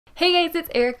Hey guys, it's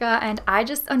Erika and I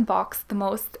just unboxed the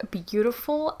most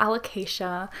beautiful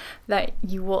alocasia that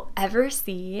you will ever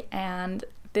see, and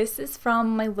this is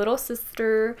from my little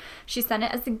sister. She sent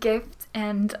it as a gift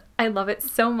and I love it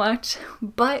so much,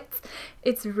 but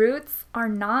its roots are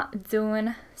not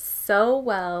doing so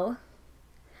well.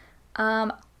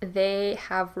 They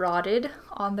have rotted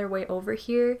on their way over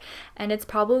here, and it's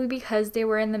probably because they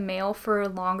were in the mail for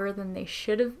longer than they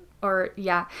should have. Or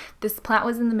yeah, this plant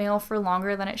was in the mail for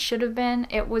longer than it should have been.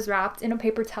 It was wrapped in a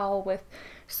paper towel with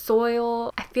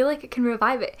soil. I feel like it can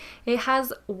revive it. It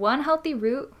has one healthy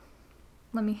root.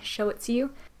 Let me show it to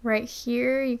you. Right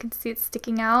here, you can see it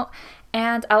sticking out.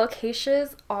 And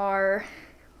alocasias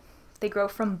they grow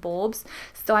from bulbs.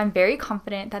 So I'm very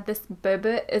confident that this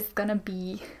baby is gonna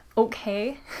be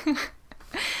okay.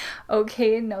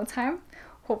 Okay in no time,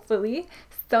 hopefully.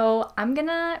 So I'm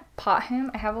gonna pot him.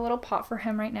 I have a little pot for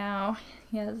him right now.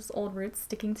 He has old roots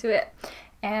sticking to it.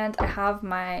 And I have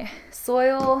my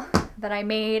soil that I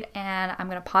made, and I'm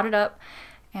gonna pot it up,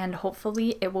 and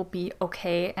hopefully it will be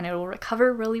okay and it will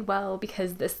recover really well,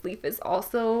 because this leaf is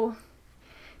also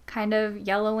kind of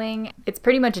yellowing. It's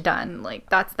pretty much done. Like,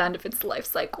 that's the end of its life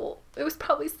cycle. It was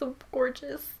probably so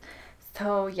gorgeous.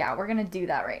 So yeah, we're gonna do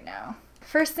that right now.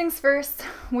 First things first,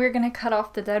 we're gonna cut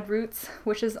off the dead roots,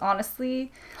 which is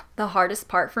honestly the hardest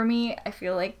part for me. I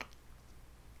feel like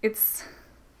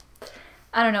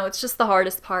I don't know, it's just the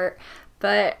hardest part.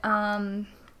 But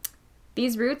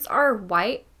these roots are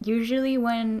white. Usually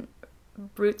when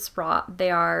roots rot,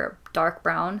 they are dark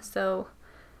brown, so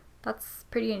that's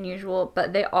pretty unusual.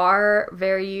 But they are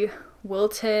very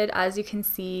wilted, as you can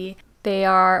see. They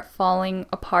are falling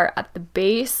apart at the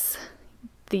base.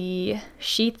 The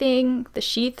sheath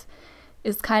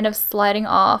is kind of sliding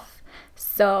off,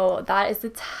 so that is a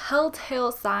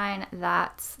telltale sign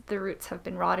that the roots have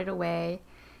been rotted away,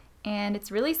 and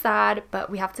it's really sad, but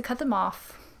we have to cut them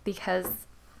off because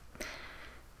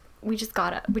we just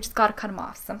gotta cut them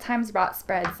off. Sometimes rot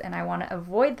spreads and I want to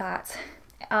avoid that.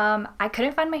 I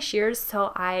couldn't find my shears,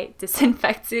 so I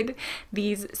disinfected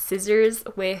these scissors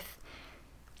with,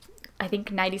 I think,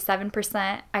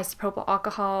 97% isopropyl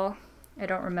alcohol. I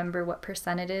don't remember what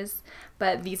percent it is,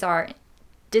 but these are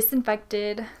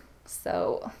disinfected,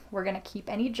 so we're gonna keep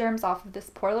any germs off of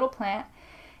this poor little plant.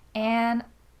 And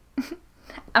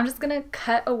I'm just gonna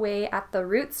cut away at the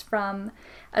roots from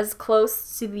as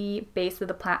close to the base of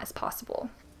the plant as possible.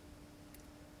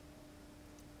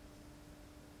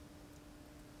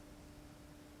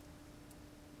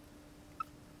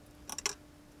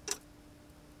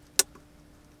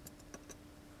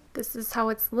 This is how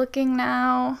it's looking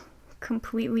now.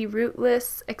 Completely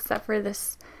rootless except for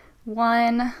this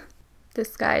one.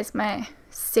 This guy is my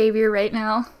savior right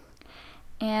now,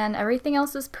 and everything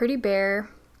else is pretty bare.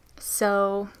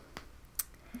 So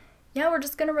yeah, we're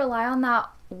just gonna rely on that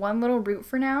one little root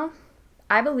for now.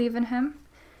 I believe in him.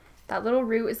 That little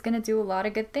root is gonna do a lot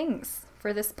of good things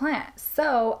for this plant.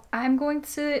 So I'm going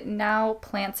to now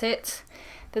plant it.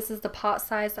 This is the pot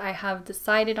size I have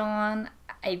decided on.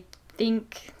 I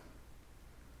think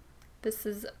this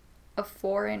is a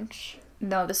 4-inch.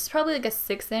 No, this is probably like a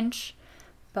 6-inch.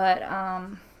 But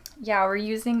yeah, we're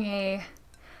using a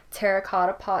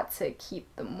terracotta pot to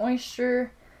keep the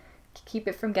moisture, keep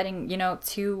it from getting, you know,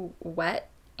 too wet.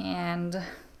 And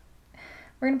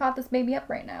we're gonna pot this baby up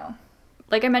right now.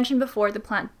 Like I mentioned before, the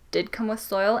plant did come with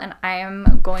soil, and I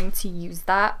am going to use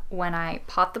that when I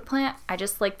pot the plant. I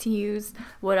just like to use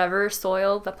whatever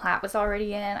soil the plant was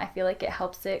already in. I feel like it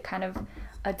helps it kind of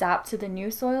adapt to the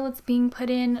new soil it's being put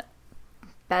in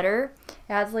better.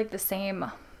 It has like the same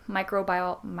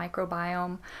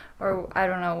microbiome, or I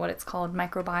don't know what it's called,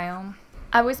 microbiome.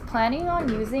 I was planning on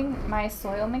using my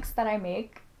soil mix that I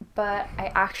make, but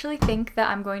I actually think that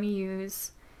I'm going to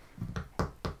use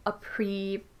a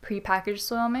pre-packaged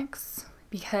soil mix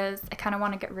because I kind of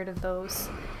want to get rid of those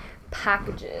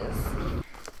packages.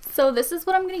 So this is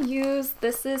what I'm going to use.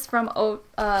 This is from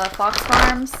Fox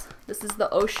Farms. This is the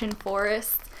Ocean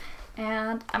Forest.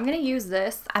 And I'm gonna use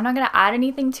this. I'm not gonna add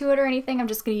anything to it or anything. I'm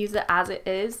just gonna use it as it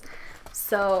is.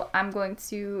 So I'm going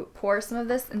to pour some of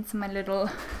this into my little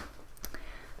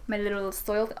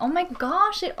soil. Oh my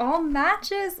gosh, it all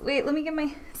matches. Wait, let me get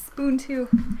my spoon too.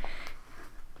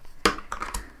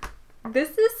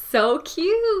 This is so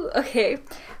cute. Okay.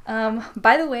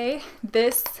 By the way,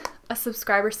 a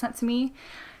subscriber sent to me.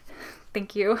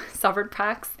 Thank you, Sovereign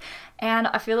Prax. And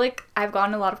I feel like I've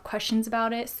gotten a lot of questions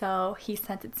about it, so he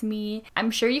sent it to me.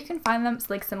 I'm sure you can find them,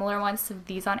 like similar ones to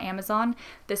these, on Amazon.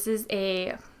 This is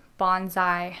a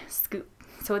bonsai scoop.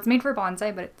 So it's made for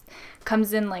bonsai, but it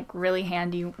comes in like really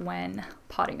handy when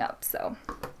potting up. So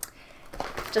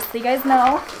just so you guys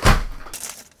know.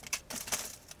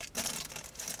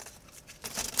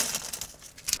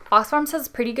 Fox Farms has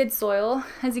pretty good soil.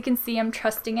 As you can see, I'm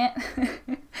trusting it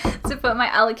to put my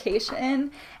alocasia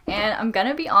in. And I'm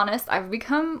gonna be honest, I've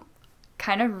become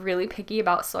kind of really picky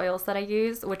about soils that I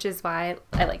use, which is why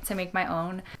I like to make my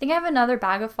own. I think I have another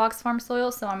bag of Fox Farm soil,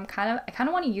 so I kind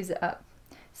of want to use it up.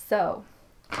 So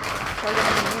we're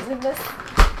gonna be using this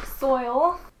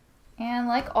soil, and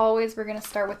like always, we're gonna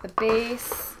start with the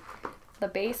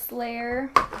base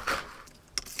layer.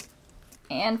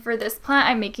 And for this plant,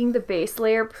 I'm making the base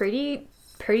layer pretty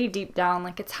deep down,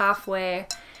 like it's halfway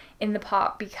in the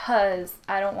pot, because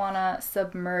I don't want to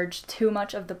submerge too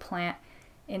much of the plant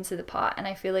into the pot, and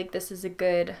I feel like this is a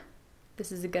good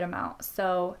amount.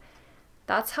 So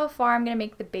that's how far I'm gonna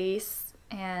make the base,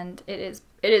 and it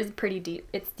is pretty deep.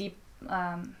 It's deep.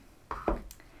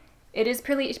 It is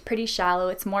pretty shallow.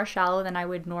 It's more shallow than I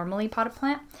would normally pot a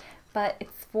plant, but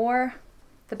it's for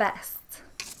the best.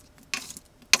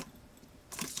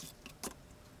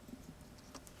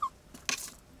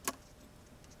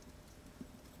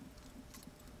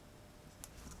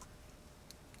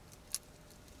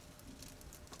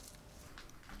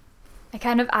 I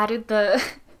kind of added the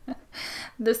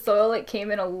soil. It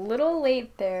came in a little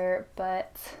late there,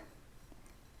 but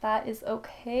that is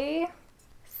okay.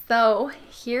 So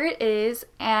here it is,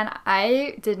 and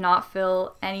I did not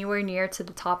fill anywhere near to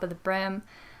the top of the brim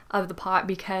of the pot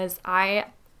because I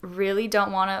really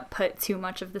don't want to put too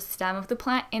much of the stem of the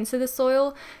plant into the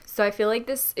soil. So I feel like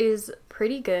this is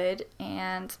pretty good,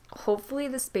 and hopefully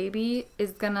this baby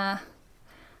is gonna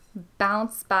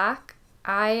bounce back.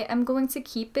 I am going to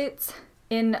keep it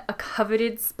in a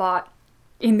coveted spot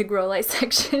in the grow light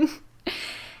section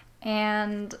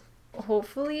and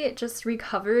hopefully it just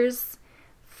recovers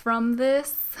from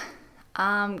this,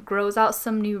 grows out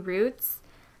some new roots.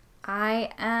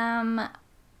 I am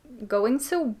going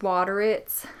to water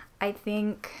it. I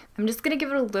think I'm just gonna give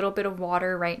it a little bit of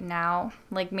water right now,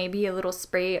 like maybe a little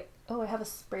spray. Oh, I have a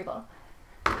spray bottle.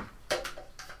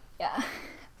 Yeah.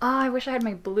 Oh, I wish I had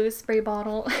my blue spray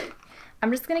bottle. I'm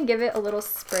just gonna give it a little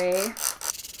spray.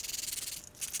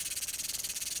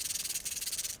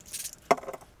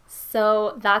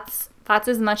 So that's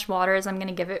as much water as I'm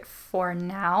gonna give it for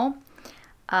now.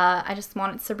 I just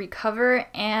want it to recover,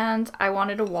 and I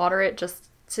wanted to water it just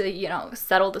to, you know,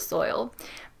 settle the soil.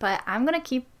 But I'm gonna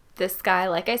keep this guy,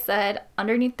 like I said,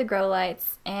 underneath the grow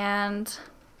lights, and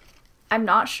I'm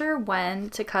not sure when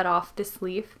to cut off this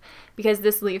leaf because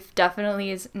this leaf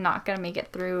definitely is not gonna make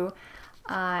it through.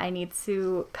 I need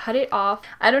to cut it off.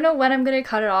 I don't know when I'm gonna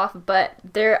cut it off, but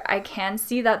I can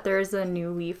see that there's a new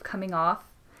leaf coming off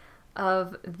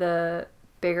of the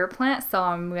bigger plant, so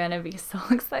I'm gonna be so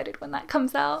excited when that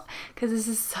comes out because this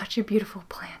is such a beautiful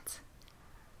plant.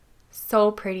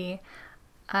 So pretty.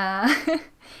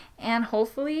 And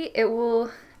hopefully it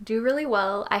will do really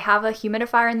well. I have a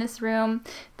humidifier in this room.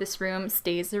 This room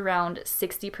stays around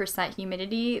 60%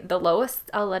 humidity. The lowest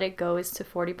I'll let it go is to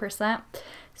 40%.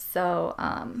 So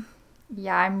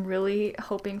yeah, I'm really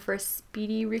hoping for a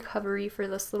speedy recovery for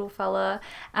this little fella,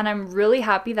 and I'm really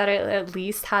happy that it at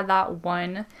least had that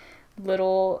one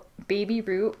little baby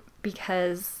root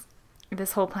because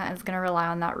this whole plant is going to rely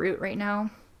on that root right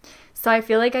now. So I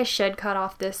feel like I should cut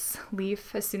off this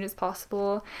leaf as soon as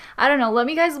possible. I don't know, let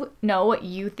me guys know what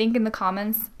you think in the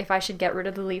comments if I should get rid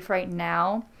of the leaf right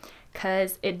now,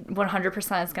 because it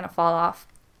 100% is going to fall off,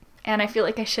 and I feel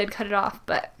like I should cut it off,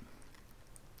 but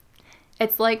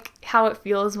it's like how it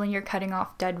feels when you're cutting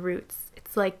off dead roots.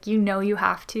 It's like, you know you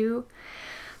have to,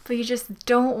 but you just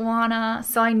don't wanna.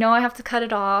 So I know I have to cut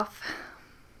it off.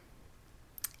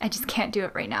 I just can't do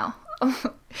it right now.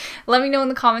 Let me know in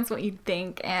the comments what you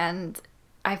think, and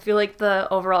I feel like the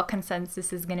overall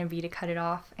consensus is gonna be to cut it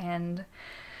off, and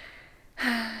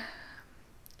I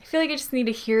feel like I just need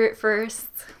to hear it first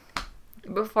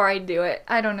before I do it.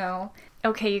 I don't know.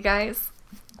 Okay, you guys.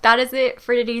 That is it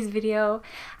for today's video.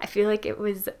 I feel like it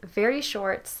was very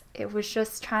short. It was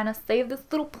just trying to save this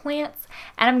little plants,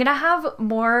 and I'm gonna have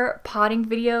more potting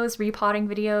videos, repotting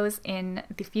videos in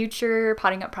the future,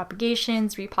 potting up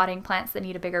propagations, repotting plants that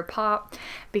need a bigger pot,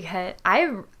 because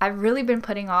I've really been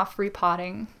putting off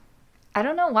repotting. I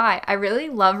don't know why. I really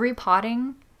love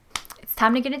repotting. It's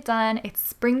time to get it done. It's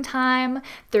springtime.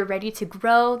 They're ready to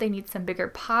grow. They need some bigger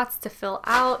pots to fill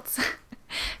out.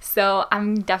 So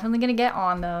I'm definitely gonna get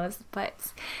on those,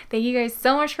 but thank you guys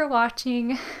so much for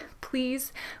watching.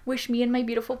 Please wish me and my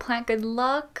beautiful plant good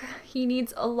luck. He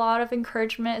needs a lot of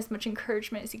encouragement, as much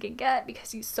encouragement as he can get,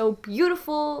 because he's so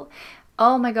beautiful.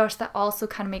 Oh my gosh, that also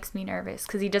kind of makes me nervous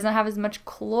because he doesn't have as much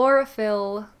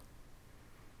chlorophyll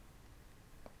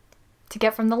to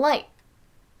get from the light.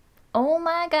 Oh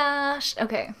my gosh.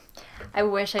 Okay, I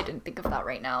wish I didn't think of that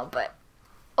right now, but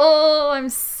Oh, I'm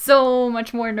so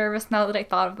much more nervous now that I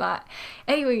thought of that.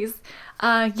 Anyways,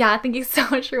 yeah, thank you so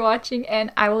much for watching,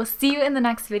 and I will see you in the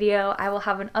next video. I will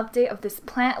have an update of this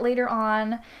plant later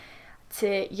on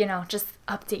to, you know, just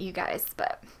update you guys.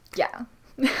 But yeah.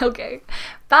 Okay.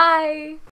 Bye.